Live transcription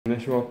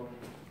This one.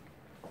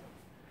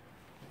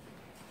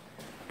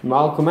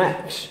 Malcolm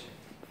X.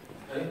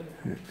 Hey?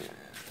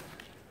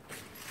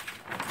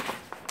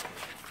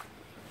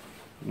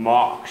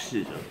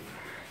 Marxism.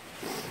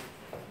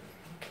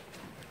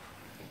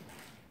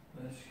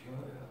 Let's go,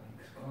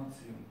 I can't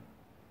see them.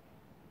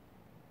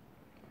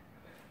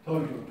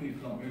 Told you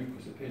people don't move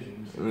because of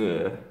pigeons.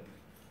 Yeah.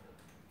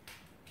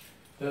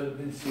 They'll have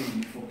been seeing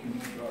you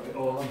fucking drive it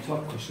all on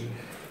top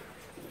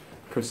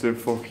Because they're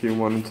fucking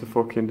wanting to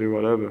fucking do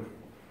whatever.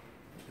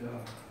 yeah.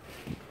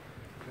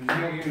 Because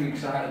you know you're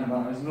excited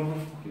about it, there's another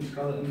fucking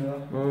skeleton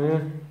there. Oh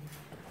yeah.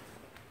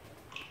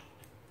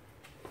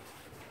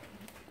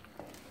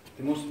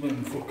 They must have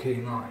been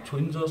fucking like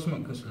twins or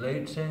something because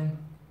they're the same.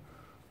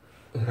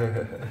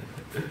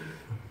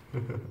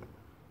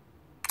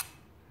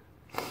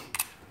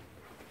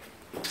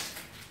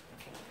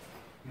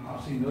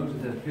 I've seen loads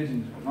of dead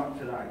pigeons, but not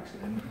to that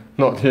extent.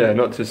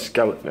 Not to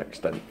skeleton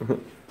extent.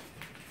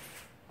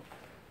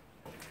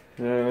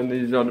 Yeah, and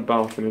these are the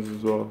balconies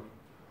as well.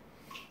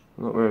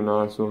 Not very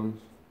nice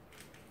ones.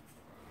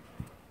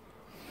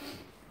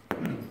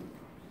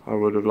 I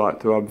would have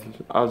liked to have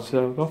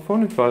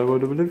fun if I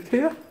would have lived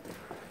here.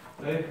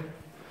 Hey?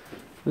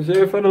 You see,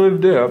 if I'd have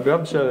lived here, I'd be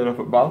abseiling off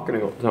a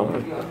balcony all the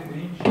time. You have to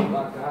mean shit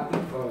like that,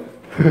 for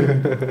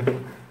it.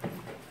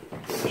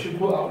 I should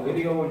put out a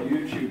video on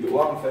YouTube, it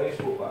was on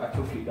Facebook, but I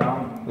took it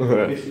down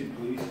and pissed the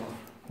police off.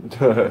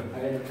 I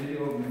had a video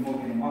of me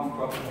mugging them off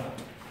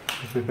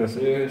properly.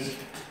 Serious.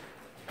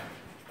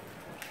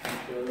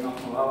 They're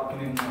not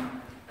allowed in there.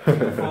 I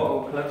thought I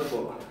was clever,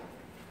 but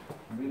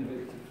I've been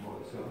evicted for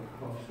it, so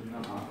obviously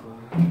not that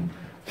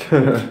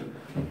clever.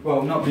 Well,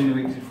 I'm not being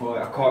evicted for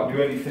it, I can't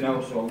do anything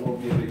else, so I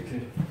won't be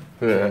evicted.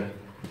 Yeah.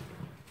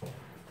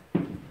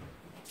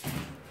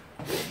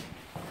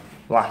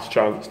 Last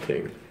chance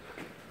thing.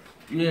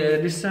 Yeah,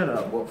 they said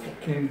that, but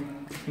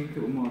fucking, I think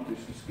it was more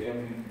just to scare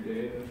me in the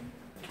day.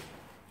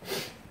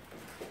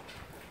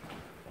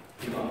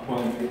 At that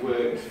point, it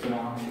works for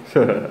now.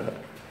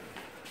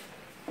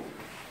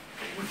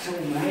 What's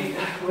all mate,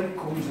 when it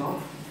comes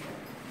off.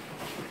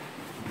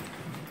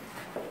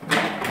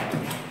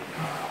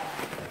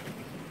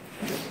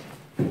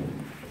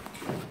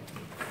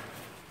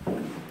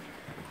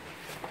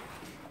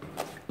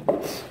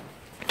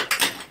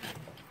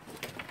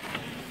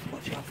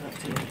 Watch out for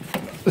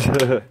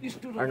that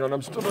too. Hang on,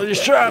 I'm stood on your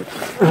strap.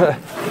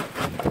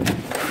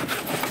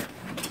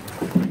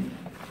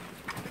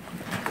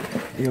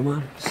 Yeah,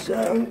 man.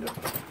 Sound.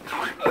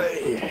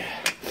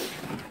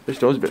 This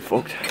door's a bit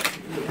fucked.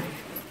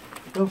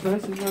 No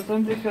first, it's not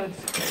some dickheads.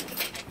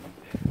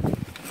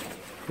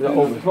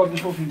 It's probably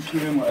fucking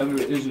screwing whatever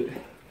it is,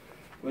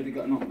 where they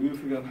got knocked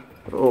roof again.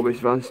 Oh, this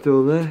van's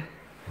still there?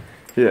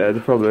 Yeah, they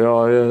probably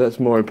are, yeah. That's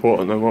more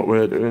important than what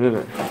we're doing, isn't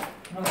it?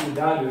 Not the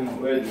dad doing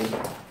what we're doing.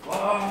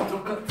 Oh,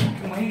 look at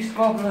fucking waste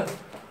goblet.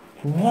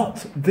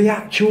 What the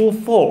actual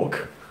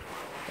fuck?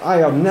 I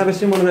have never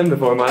seen one of them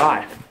before in my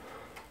life.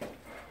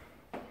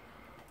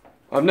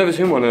 I've never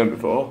seen one of them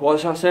before. What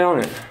does that say on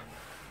it?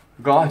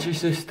 Garchie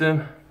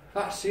System,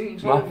 That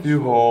seems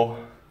Matthew Hall,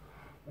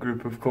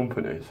 group of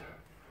companies.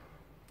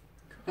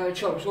 That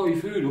chops all your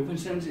food up and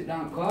sends it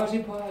down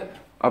Carsey pipe.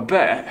 I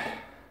bet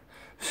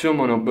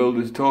someone on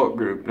Builders Talk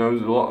group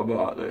knows a lot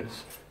about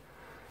this.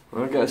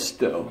 When I get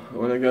still,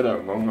 when I get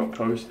home, I'm gonna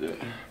post it.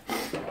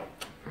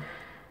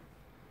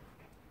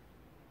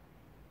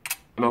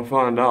 And I'll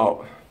find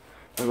out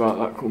about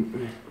that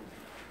company.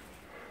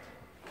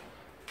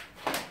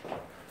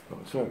 Oh,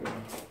 sorry,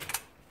 man.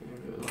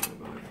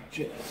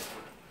 Cheers.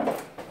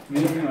 You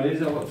know what it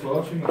is, I got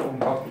torch in my phone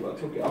pocket, but I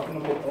took it off and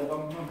I put that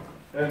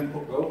on.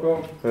 Put GoPro.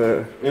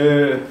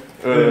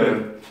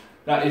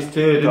 That is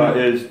turd, That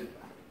is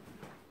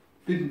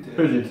Pigeon turd.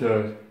 pigeon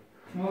turd.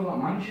 Smells like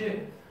man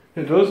shit.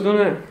 It does,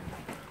 doesn't it?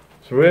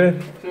 It's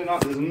weird. Turn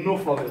out there's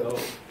enough of it though.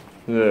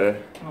 Yeah.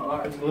 Not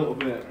like it's a little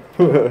bit.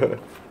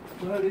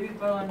 Where are these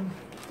going?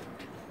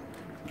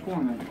 Go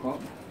on then, cop.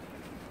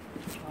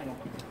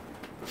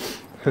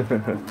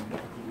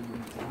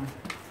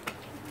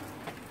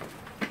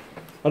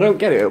 I don't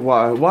get it.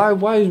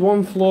 Why is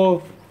one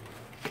floor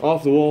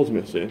half the walls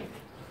missing?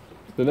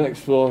 The next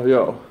floor,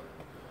 yo,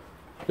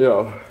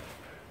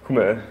 come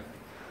here.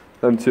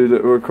 Them two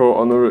that were caught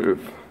on the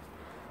roof.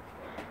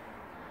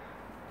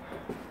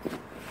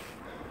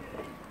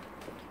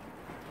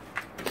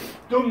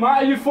 Don't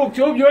matter, you fucked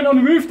up. You went on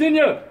the roof, didn't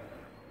you?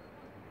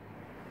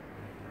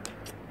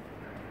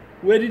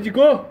 Where did you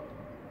go?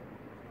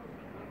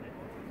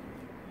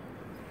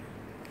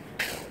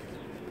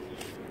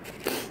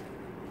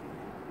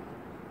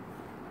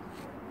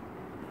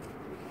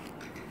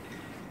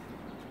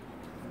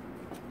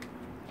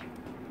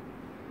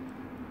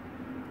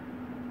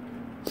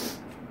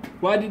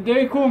 Why did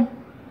they come?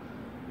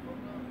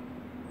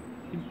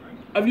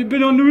 Have you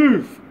been on the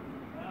roof?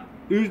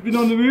 Who's been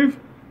on the roof?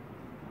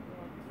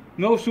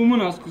 No, someone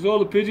has, because all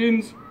the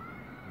pigeons.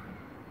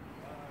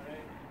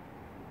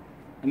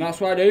 And that's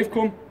why they've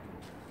come.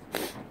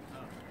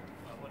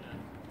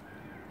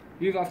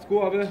 You have to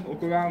go over,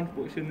 look around,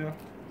 but it's in there.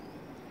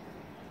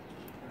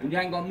 And you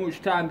ain't got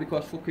much time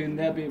because fucking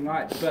they're being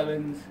right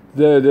spellings.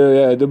 Yeah,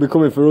 they'll be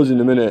coming for us in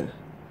a minute.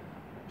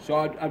 So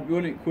I'd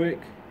run it quick.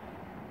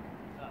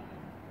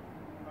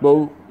 But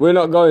we're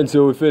not going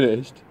till we're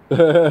finished.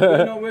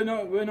 we're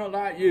not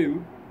like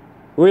you.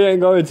 We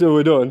ain't going till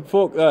we're done.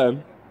 Fuck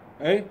them.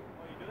 Hey?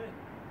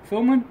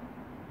 Filming?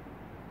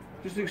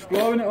 Just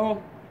exploring it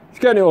all.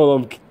 Just getting it all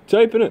on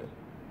tape, innit?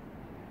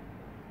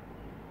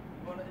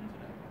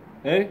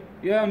 Hey?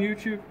 Yeah, on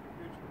YouTube.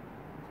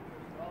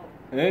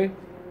 Hey?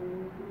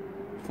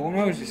 Fuck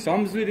knows, it's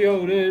Sam's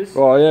video, it is.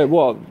 Oh yeah,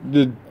 what?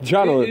 The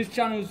channel? His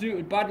channel's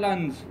Zooted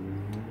Badlands.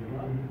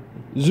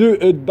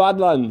 Zooted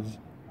Badlands.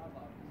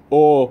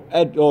 Or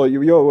Ed, or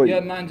you're what? Yeah,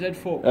 mine's Ed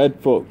Fucked. Ed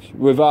Fucked,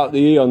 without the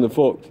E on the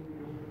fucked.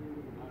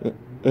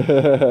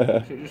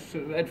 So just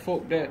Ed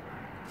Fucked it.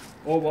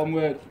 All one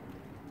word.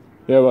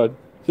 Yeah, man.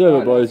 See you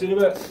later, boys. See you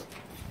in a bit.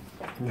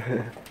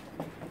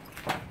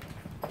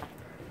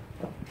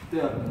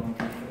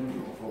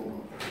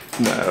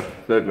 No,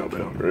 they've not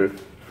been on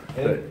roof.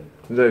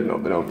 They've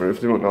not been on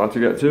roof, they won't know how to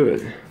get to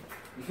it. You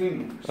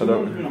think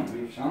someone's been on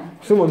roof, Sam?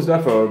 Someone's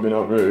definitely been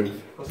on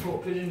roof. Because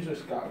what pigeons are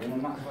scattering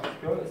and that's what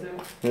security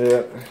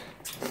Yeah.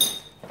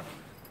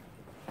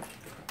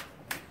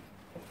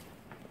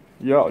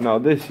 Yo, now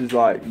this is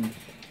like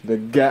the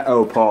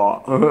ghetto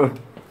part. Looks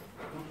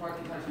like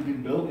it's actually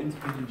been built into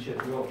pigeon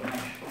shit,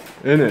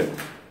 Isn't it?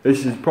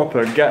 This is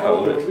proper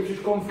ghetto. Oh, we've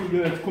just gone through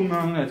there to come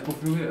round there to go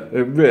through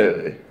here.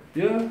 Really?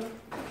 Yeah.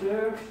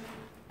 Yeah.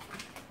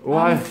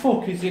 Why? How the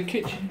fuck is your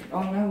kitchen?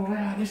 Oh no,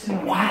 where this is.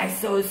 Why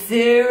so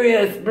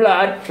serious,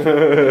 blood?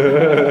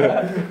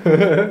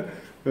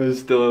 There's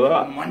still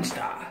that.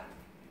 Monster.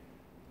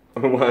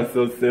 Why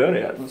so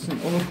serious? Listen,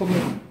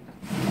 come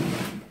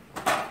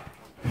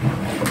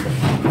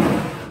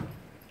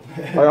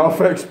I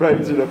half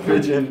expected a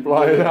pigeon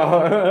flying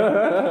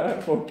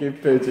out. Fucking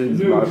pigeons,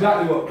 You knew man.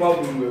 exactly what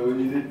problem we were when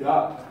you did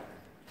that.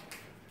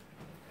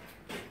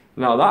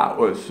 Now that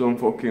was some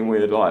fucking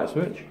weird light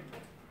switch.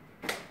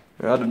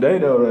 It had a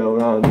dado rail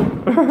around it.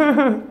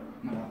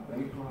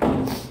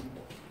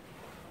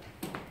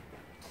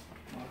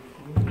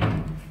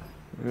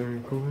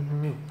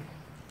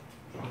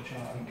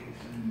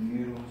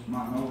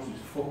 My nose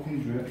is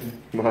fucking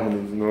dripping. Mine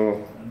is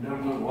no. I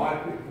don't know why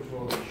because of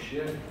all this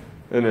shit.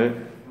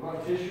 Innit? I've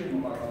got tissue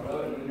in my back, I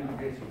don't know how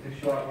to get some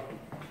tissue out.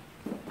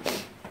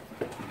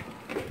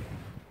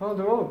 Oh,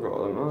 they're all got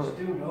them, right?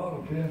 Still not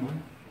up here,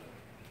 man.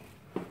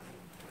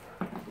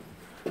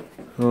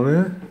 Oh,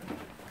 yeah?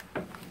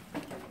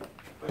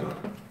 I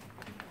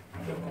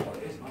don't know what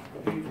it is, man.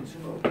 But even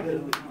some up there,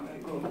 it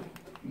might go. It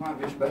might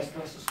be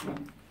asbestos or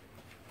something.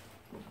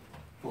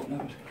 But no.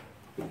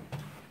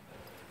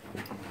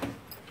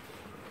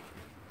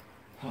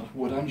 That's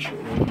wood and shit.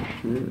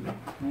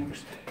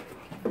 Next.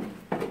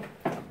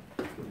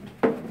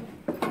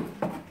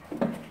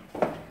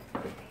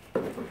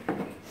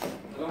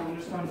 I don't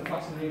understand the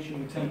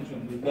fascination with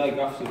tension with bare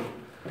gases.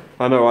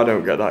 I know, I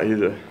don't get that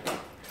either.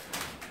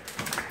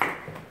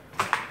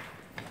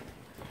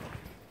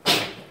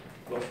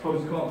 Well, I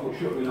suppose you can't put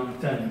shut-in on a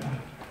tent.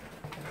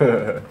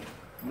 I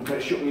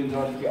bet shut-in's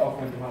hard to get off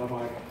when you have a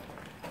bike.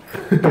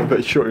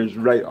 But sure is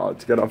right hard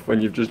to get off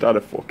when you've just had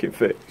a fucking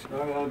fix.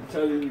 I'm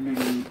telling you,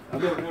 man, I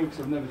don't know because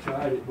I've never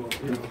tried it, but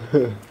you know,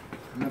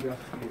 maybe I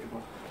have to get it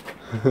back.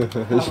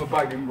 Have a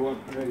bag and go on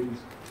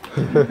craze.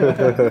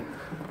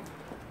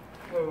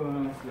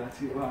 Oh,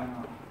 that's it, why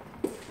not?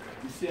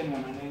 You see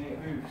anyone and they ain't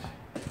hoosed?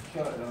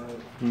 Shut it out.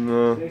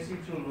 No. They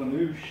seem to have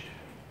unhoosed.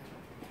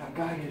 That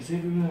guy gets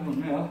everywhere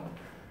on there.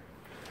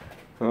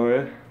 Oh,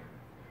 yeah?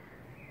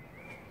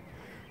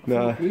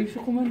 Nah. Police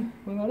are coming,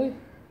 where are they?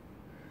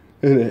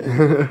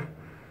 Innit?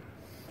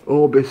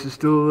 Orbis is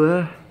still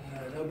there.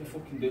 Yeah, they'll be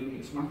fucking doing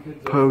it, smack heads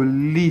up.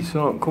 Police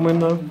aren't coming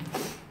though. No,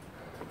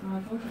 I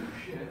don't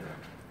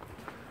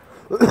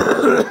give a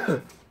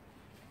shit.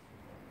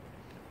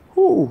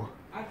 Ooh.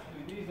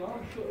 Actually, these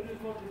aren't shut, I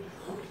just want to just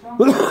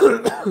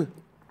put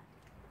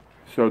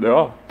So they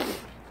are.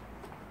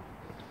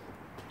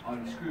 Oh,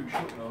 you screwed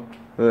shut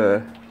though.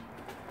 Yeah.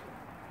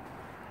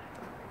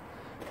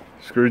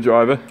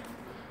 Screwdriver.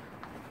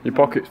 Your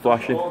pocket's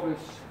flashing. Orbis.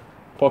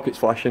 Pocket's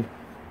flashing.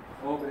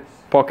 Orbis.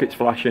 Pocket's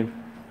flashing.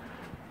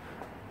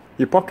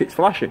 Your pocket's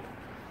flashing.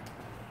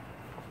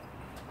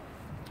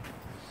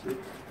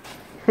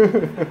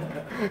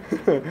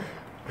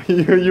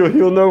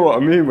 You'll know what I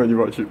mean when you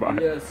watch it back.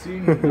 Yeah, I've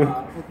seen it.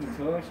 Nah, fucking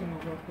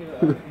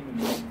torsion.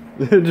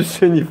 Just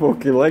seeing your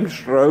fucking legs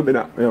strobing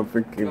at me, I'm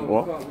thinking, No,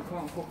 what? we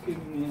can't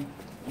fucking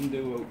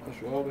undo it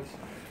because we're Orbis.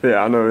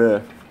 Yeah, I know,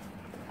 yeah.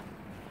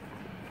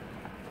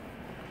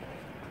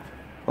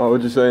 I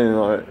was just saying,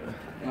 like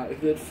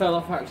If they'd fell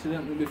off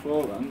accidentally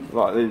before then.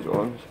 like these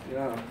ones.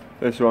 Yeah.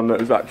 This one that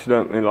has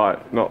accidentally,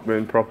 like, not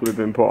been properly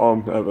been put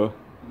on, ever.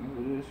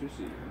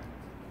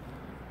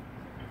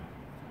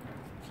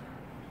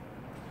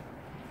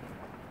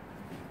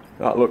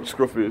 That looked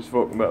scruffy as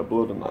fuck, a bit of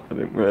blood and that. I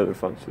didn't really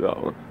fancy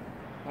that one.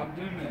 I'm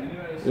doing it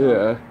anyway.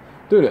 Yeah,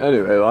 doing it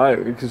anyway,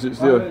 like, because it's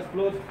the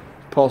blood.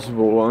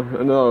 possible one.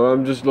 I know,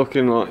 I'm just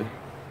looking like...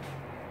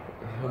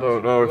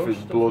 don't know if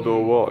it's blood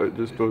or what, it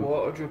just does.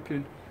 Water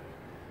dripping.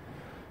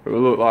 It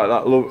will look like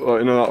that, like,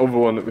 you know, that other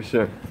one that we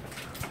seen.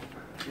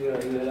 Yeah,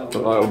 that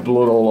Look like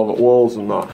blood all over walls and that.